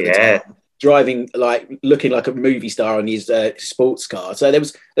Tottenham at the time, driving looking like a movie star on his sports car. So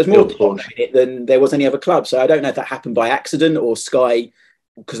there's more Tottenham in it than there was any other club. So I don't know if that happened by accident or Sky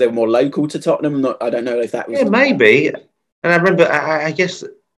because they were more local to Tottenham. I don't know if that was. Yeah, maybe. And I remember, I guess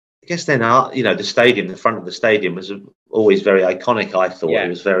then, the stadium, the front of the stadium was always very iconic. I thought it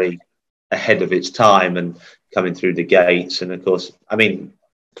was very, ahead of its time and coming through the gates. And of course, I mean,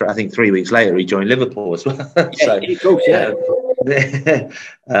 I think 3 weeks later he joined Liverpool as well. Yeah, of course, yeah.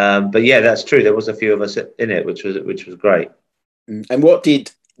 But yeah, that's true. There was a few of us in it, which was great. And what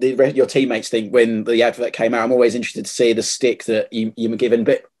did your teammates think when the advert came out? I'm always interested to see the stick that you were given.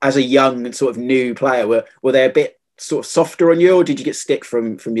 But as a young and sort of new player, were they a bit sort of softer on you, or did you get stick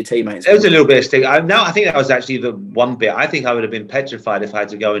from your teammates? There was a little bit of stick. I think that was actually the one bit. I think I would have been petrified if I had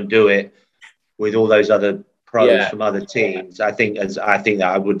to go and do it with all those other pros from other teams. I think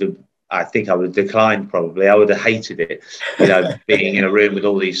I would have declined probably. I would have hated it, being in a room with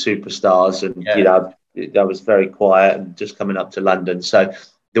all these superstars, and I was very quiet and just coming up to London. So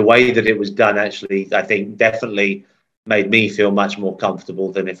the way that it was done, actually, I think definitely made me feel much more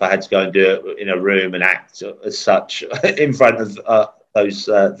comfortable than if I had to go and do it in a room and act as such in front of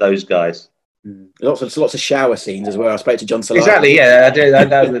those guys. Lots of shower scenes as well. I spoke to John Salah. Exactly, yeah, I did.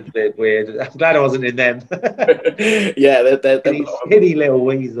 That was a bit weird. I'm glad I wasn't in them. Yeah, they're skinny little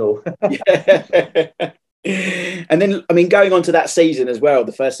weasel. Yeah. And then, I mean, going on to that season as well,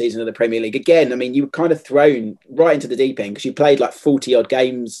 the first season of the Premier League, again, I mean, you were kind of thrown right into the deep end because you played like 40 odd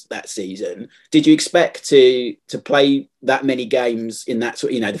games that season. Did you expect to play that many games in that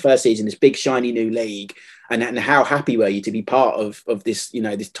sort of, the first season, this big shiny new league? And how happy were you to be part of this,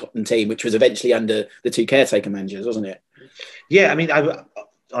 this Tottenham team, which was eventually under the two caretaker managers, wasn't it? Yeah, I mean,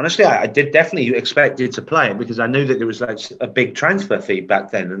 honestly, I did definitely expected to play it because I knew that there was like a big transfer fee back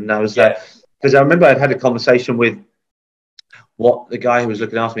then, and I was because I remember I'd had a conversation with the guy who was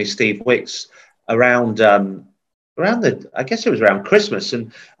looking after me, Steve Wicks, around I guess it was around Christmas,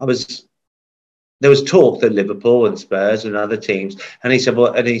 and there was talk that Liverpool and Spurs and other teams, and he said,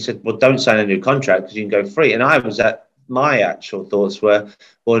 well, don't sign a new contract because you can go free. And my actual thoughts were,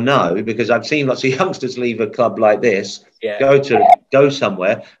 well, no, because I've seen lots of youngsters leave a club like this, go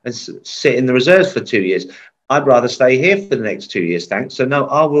somewhere and sit in the reserves for 2 years. I'd rather stay here for the next 2 years, thanks. So no,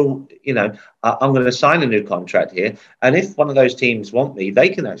 I will, I'm going to sign a new contract here. And if one of those teams want me, they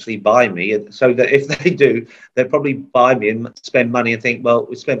can actually buy me. So that if they do, they'll probably buy me and spend money and think, well,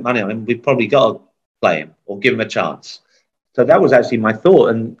 we spent money on him, we've probably got to play him or give him a chance. So that was actually my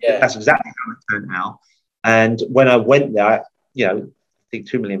thought. And that's exactly how it turned out. And when I went there, I think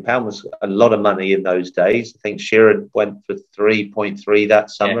 £2 million was a lot of money in those days. I think Shearer went for 3.3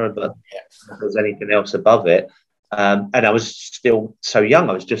 that summer, but if there was anything else above it. And I was still so young.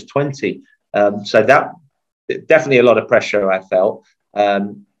 I was just 20. So that definitely a lot of pressure I felt.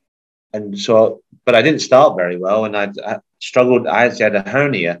 But I didn't start very well, and I struggled. I actually had a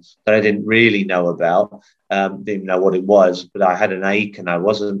hernia that I didn't really know about. Didn't know what it was, but I had an ache, and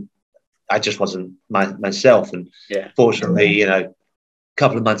I just wasn't myself. And fortunately, a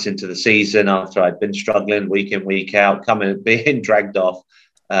couple of months into the season, after I'd been struggling week in, week out, being dragged off.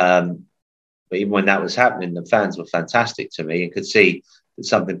 But even when that was happening, the fans were fantastic to me and could see that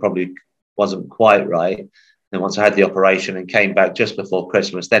something probably wasn't quite right. And once I had the operation and came back just before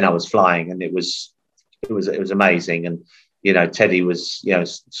Christmas, then I was flying, and it was amazing. And Teddy was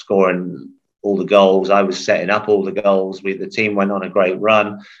scoring all the goals. I was setting up all the goals. The team went on a great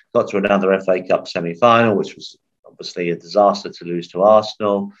run, got to another FA Cup semi-final, which was obviously a disaster to lose to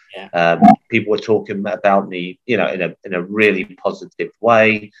Arsenal. People were talking about me, in a really positive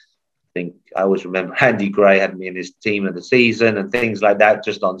way. I think I always remember Andy Gray had me in his team of the season and things like that,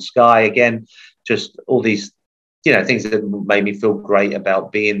 just on Sky again. Just all these, things that made me feel great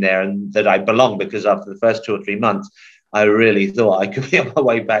about being there and that I belong, because after the first 2 or 3 months, I really thought I could be on my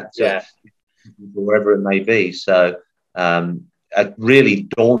way back to wherever it may be. So a really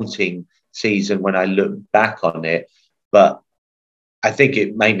daunting season when I look back on it, but I think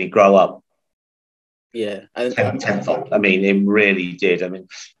it made me grow up. Yeah, tenfold. I mean, it really did. I mean,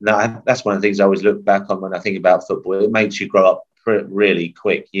 that's one of the things I always look back on when I think about football. It makes you grow up really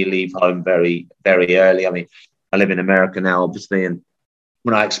quick. You leave home very, very early. I mean, I live in America now, obviously, and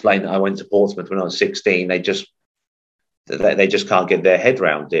when I explained that I went to Portsmouth when I was 16, they just can't get their head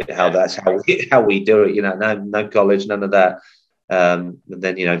around it. That's how we do it. No college, none of that. And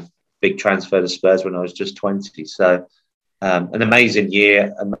then big transfer to Spurs when I was just 20. So an amazing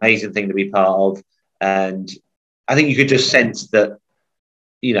year, amazing thing to be part of. And I think you could just sense that,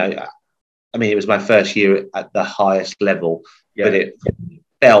 I mean, it was my first year at the highest level, but it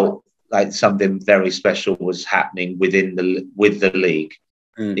felt like something very special was happening with the league,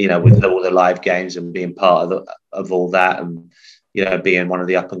 with all the live games and being part of all that, and being one of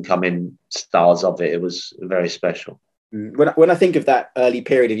the up and coming stars of it. It was very special. When I think of that early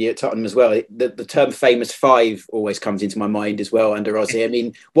period of you at Tottenham as well, the term famous five always comes into my mind as well under Ozzy. I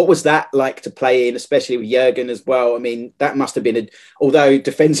mean, what was that like to play in, especially with Jurgen as well? I mean, that must have been, although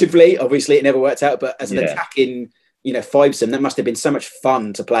defensively, obviously it never worked out, but as an attacking, fivesome, that must have been so much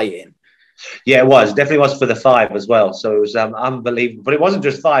fun to play in. Yeah, it was. Definitely was for the five as well. So it was unbelievable. But it wasn't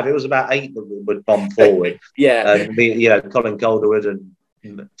just five. It was about eight that would bomb forward. Yeah. Colin Calderwood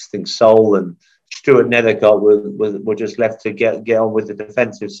and I think Sol and Stewart and Darren were just left to get on with the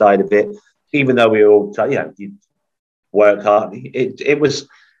defensive side of it. Even though we all, you work hard. It was,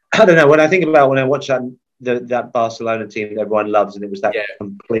 I don't know, when I watch that Barcelona team that everyone loves, and it was that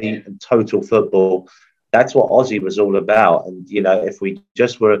complete and total football. That's what Aussie was all about. And, if we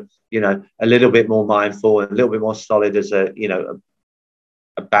just were, a little bit more mindful and a little bit more solid as a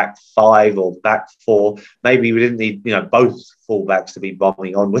back five or back four, maybe we didn't need, both fullbacks to be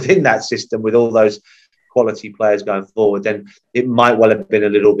bombing on within that system with all those quality players going forward, then it might well have been a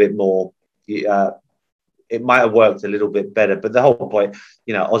little bit more, it might have worked a little bit better. But the whole point,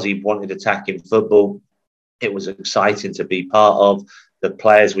 Aussie wanted attacking football. It was exciting to be part of. The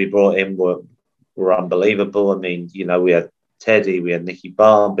players we brought in were unbelievable. I mean, we had Teddy, we had Nicky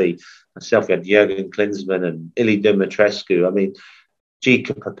Barmby, myself, we had Jurgen Klinsmann and Ili Dumitrescu. I mean,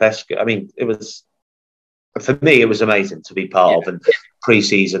 Gica Popescu. I mean, for me, it was amazing to be part of. And that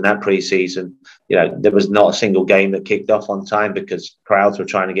pre-season, there was not a single game that kicked off on time because crowds were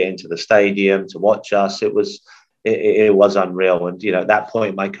trying to get into the stadium to watch us. It was unreal. And, at that point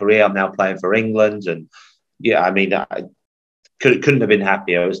in my career, I'm now playing for England. And I couldn't have been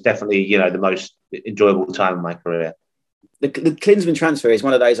happier. It was definitely, the most enjoyable time of my career. The Klinsmann transfer is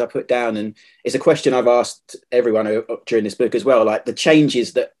one of those I put down, and it's a question I've asked everyone during this book as well. Like the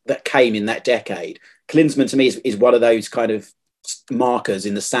changes that came in that decade, Klinsmann to me is one of those kind of markers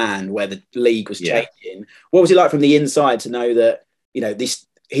in the sand where the league was changing. What was it like from the inside to know that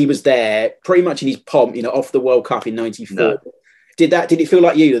he was there pretty much in his pomp, off the World Cup in '94? No. Did it feel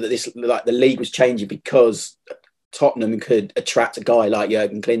like you that the league was changing because Tottenham could attract a guy like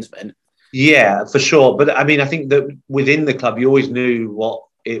Jurgen Klinsmann? Yeah, for sure. But I mean, I think that within the club, you always knew what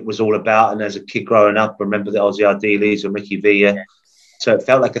it was all about. And as a kid growing up, I remember the Ozzy Ardiles and Ricky Villa. Yeah. So it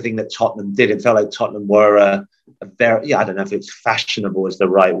felt like a thing that Tottenham did. It felt like Tottenham were a very, I don't know if it's fashionable is the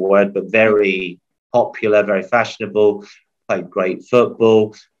right word, but very popular, very fashionable, played great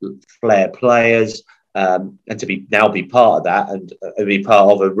football, flair players. And to be part of that and be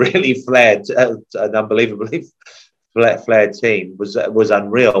part of a really flared and unbelievably flair team was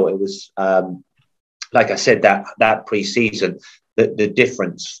unreal. It was like I said, that pre-season, the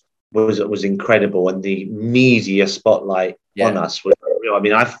difference was incredible, and the media spotlight on us was real. I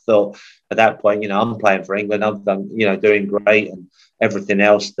mean, I thought at that point, I'm playing for England, I'm done, doing great, and everything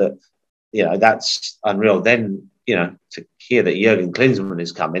else that, that's unreal. Then, to hear that Jurgen Klinsmann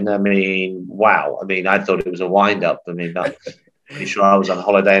is coming, I mean, wow. I mean, I thought it was a wind-up. I mean, pretty sure I was on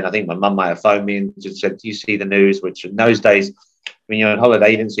holiday, and I think my mum might have phoned me and just said, "Do you see the news?" Which in those days, when you're on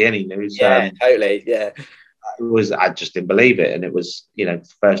holiday, you didn't see any news. Yeah, totally. Yeah, I just didn't believe it, and it was,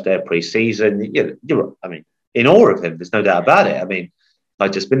 first day of pre-season. You're, I mean, in awe of him. There's no doubt about it. I mean,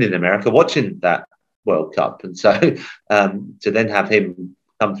 I'd just been in America watching that World Cup, and so to then have him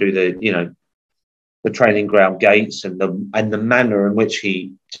come through the training ground gates and the manner in which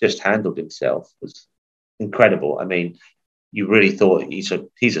he just handled himself was incredible. I mean, you really thought he's a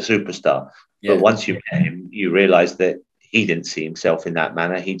superstar. Yeah. But once you met him, you realise that he didn't see himself in that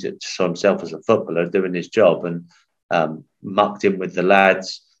manner. He just saw himself as a footballer doing his job, and mucked in with the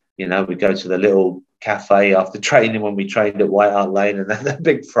lads. We'd go to the little cafe after training when we trained at White Hart Lane, and then the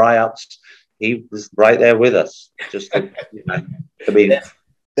big fry-ups. He was right there with us. Just, I mean,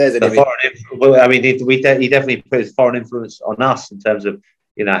 there's an he definitely put his foreign influence on us in terms of,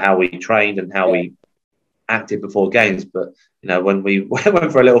 how we trained and how we acted before games. But when we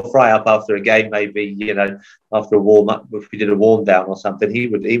went for a little fry up after a game, maybe after a warm up, if we did a warm down or something, he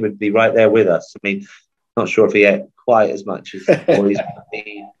would be right there with us. I mean, not sure if he ate quite as much as the boys, but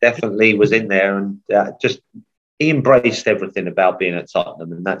he definitely was in there, and he embraced everything about being at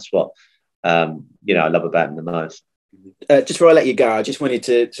Tottenham, and that's what I love about him the most. Just before I let you go, I just wanted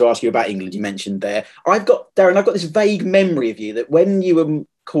to ask you about England. You mentioned there. Darren, I've got this vague memory of you that when you were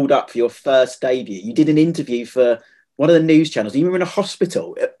called up for your first debut, you did an interview for one of the news channels. You were in a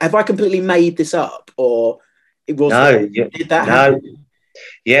hospital. Have I completely made this up, or it was? No, did that happen?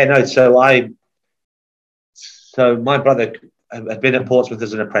 Yeah, no. So my brother had been at Portsmouth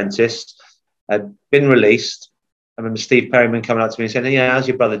as an apprentice, had been released. I remember Steve Perryman coming up to me and saying, "Yeah, how's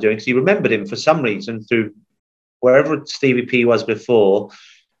your brother doing?" Because he remembered him for some reason through wherever Stevie P was before.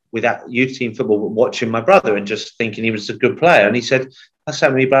 without youth team football, watching my brother and just thinking he was a good player. And he said, I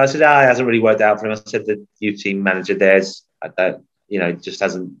said, he said, it hasn't really worked out for him. I said, the youth team manager there's, just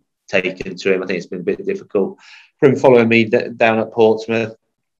hasn't taken to him. I think it's been a bit difficult for him following me down at Portsmouth.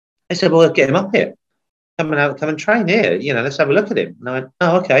 I said, well, get him up here. Come and train here. Let's have a look at him. And I went,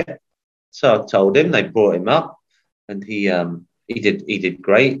 oh, okay. So I told him, they brought him up, and he did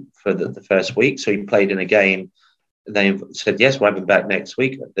great for the first week. So he played in a game. They said, yes, we'll have him back next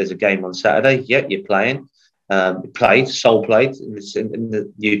week. There's a game on Saturday. Yeah, you're playing. Played in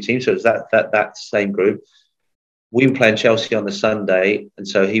the new team. So it was that same group. We were playing Chelsea on the Sunday, and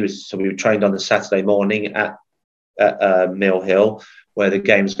so we were trained on the Saturday morning at Mill Hill, where the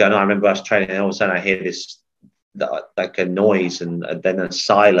game's going on. I remember us training, and all of a sudden I hear this like a noise and then a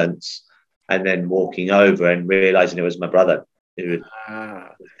silence, and then walking over and realizing it was my brother who was down,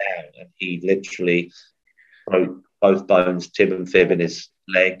 and he literally broke both bones, tib and fib in his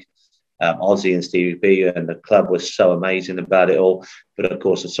leg. Ozzy and Stevie B, and the club was so amazing about it all. But of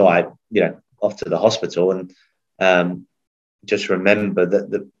course, so I, off to the hospital, and just remember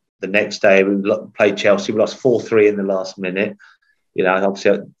that the next day we played Chelsea. We lost 4-3 in the last minute.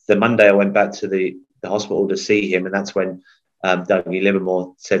 Obviously the Monday I went back to the hospital to see him, and that's when Dougie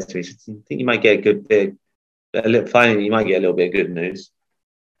Livermore said to me, "I think you might get finally you might get a little bit of good news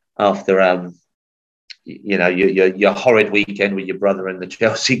after your horrid weekend with your brother in the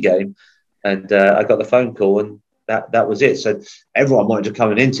Chelsea game." And I got the phone call, and that was it. So everyone wanted to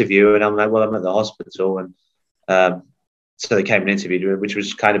come and interview, and I'm like, well, I'm at the hospital, and so they came and interviewed me, which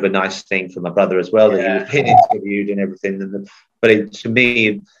was kind of a nice thing for my brother as well, that he was being interviewed and everything. But to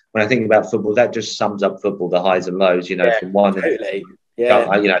me, when I think about football, that just sums up football, the highs and lows, from one. Totally.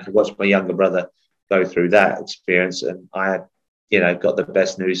 To watch my younger brother go through that experience, and I had, got the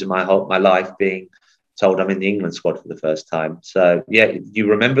best news of my life, being told I'm in the England squad for the first time. So you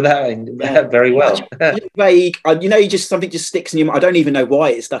remember that very well. Vague, something just sticks in your mind. I don't even know why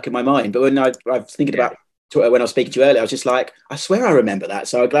it stuck in my mind, but when I was thinking about when I was speaking to you earlier, I was just like, I swear I remember that.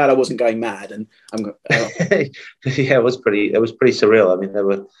 So I'm glad I wasn't going mad. And it was pretty surreal. I mean, there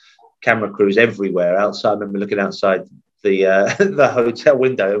were camera crews everywhere outside. I remember looking outside the hotel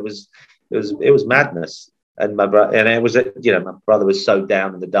window. It was madness. And my brother, and it was, my brother was so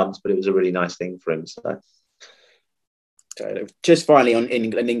down in the dumps, but it was a really nice thing for him. So, just finally on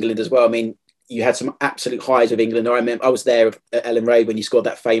England as well. I mean, you had some absolute highs with England. I remember I was there at Ellen Road when you scored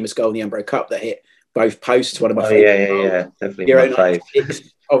that famous goal in the Umbro Cup that hit both posts. One of my favorite. Definitely my favourite.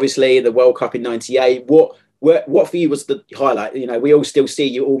 Obviously, the World Cup in '98. What for you was the highlight? We all still see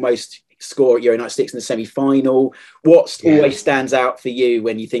you almost score at Euro '96 in the semi-final. What always stands out for you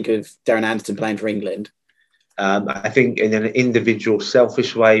when you think of Darren Anderton playing for England? I think in an individual,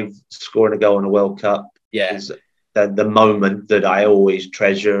 selfish way, scoring a goal in a World Cup is the moment that I always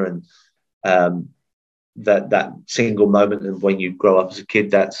treasure, and that single moment of when you grow up as a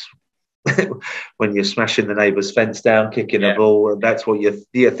kid. That's when you're smashing the neighbour's fence down, kicking the ball, and that's what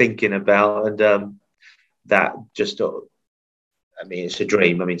you're thinking about. And that just, I mean, it's a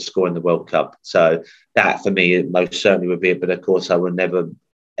dream. I mean, scoring the World Cup. So that for me, it most certainly would be it. But of course, I will never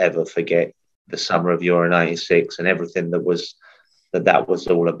ever forget the summer of Euro '96 and everything that was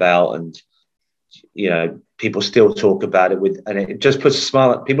all about. And people still talk about it and it just puts a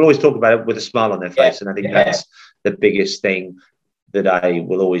smile. People always talk about it with a smile on their face, and I think that's the biggest thing that I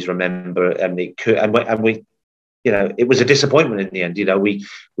will always remember. And we it was a disappointment in the end.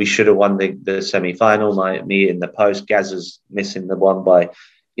 We should have won the semi-final. Me in the post, Gazza's missing the one by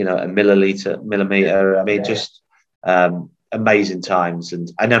a millimeter. I mean, just amazing times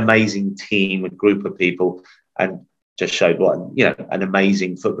and an amazing team, a group of people, and just showed what an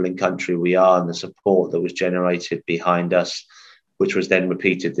amazing footballing country we are, and the support that was generated behind us, which was then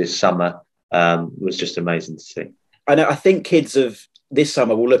repeated this summer, was just amazing to see. I think kids of this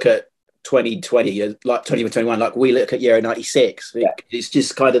summer will look at 2020 like 2021 like we look at Euro '96. It's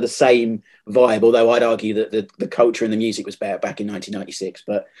just kind of the same vibe, although I'd argue that the culture and the music was better back in 1996.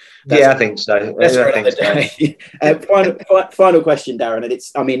 But I think so. That's for another day. Final question, Darren, and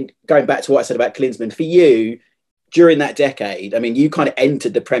it's, I mean, going back to what I said about Klinsmann, for you during that decade, I mean, you kind of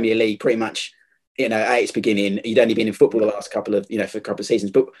entered the Premier League pretty much at its beginning. You'd only been in football the last couple of for a couple of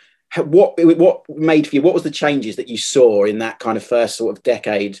seasons, but what made for you, what was the changes that you saw in that kind of first sort of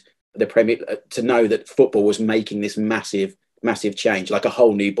decade of the Premier, to know that football was making this massive change, like a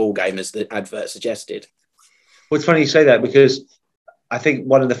whole new ball game, as the advert suggested? Well, it's funny you say that, because I think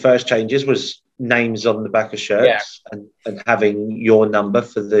one of the first changes was names on the back of shirts and having your number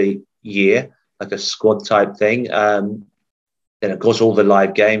for the year, like a squad type thing. Then of course all the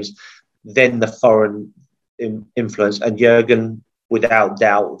live games, then the foreign influence, and Jurgen without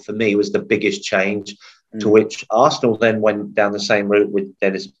doubt, for me, was the biggest change. To which Arsenal then went down the same route with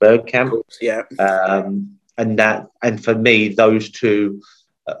Dennis Bergkamp. Yeah. And for me, those two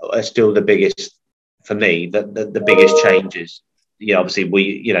are still the biggest, for me, the biggest changes. Obviously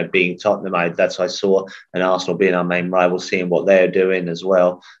being Tottenham, that's what I saw, and Arsenal being our main rival, seeing what they're doing as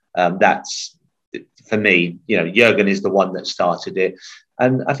well. That's, for me, Jurgen is the one that started it.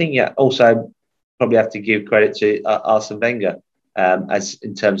 And I think, also probably have to give credit to Arsene Wenger, as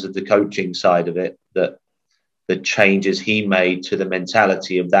in terms of the coaching side of it, that the changes he made to the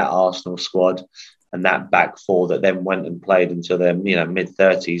mentality of that Arsenal squad and that back four that then went and played until their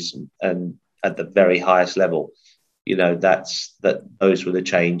mid-30s and at the very highest level. Those were the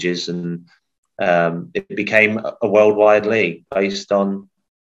changes, and it became a worldwide league based on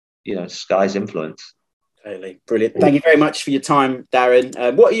Sky's influence. Totally brilliant. Thank you very much for your time,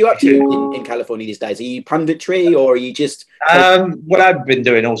 Darren. What are you up to in California these days? Are you punditry, or are you just? Well, I've been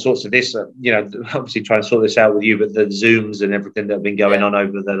doing all sorts of this. Obviously trying to sort this out with you, but the Zooms and everything that have been going on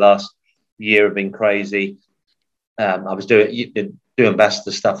over the last year have been crazy. I was doing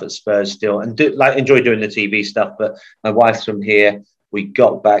ambassador stuff at Spurs still, and enjoy doing the TV stuff. But my wife's from here. We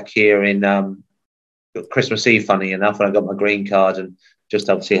got back here in Christmas Eve, funny enough, when I got my green card, and just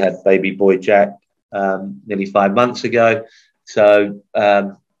obviously had baby boy Jack nearly 5 months ago. So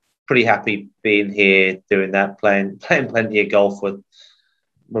pretty happy being here, doing that, playing plenty of golf. We're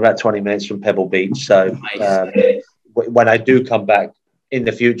about 20 minutes from Pebble Beach. So when I do come back in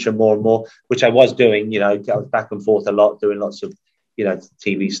the future more and more, which I was doing, I was back and forth a lot, doing lots of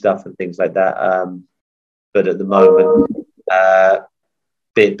TV stuff and things like that. But at the moment,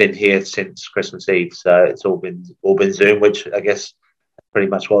 been here since Christmas Eve, so it's all been Zoom, which I guess pretty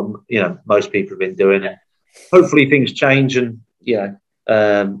much what most people have been doing. And hopefully things change and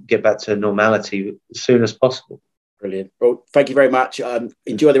get back to normality as soon as possible. Brilliant. Well, thank you very much.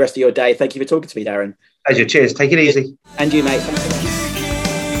 Enjoy the rest of your day. Thank you for talking to me, Darren. Pleasure. Cheers. Take it easy. And you, mate.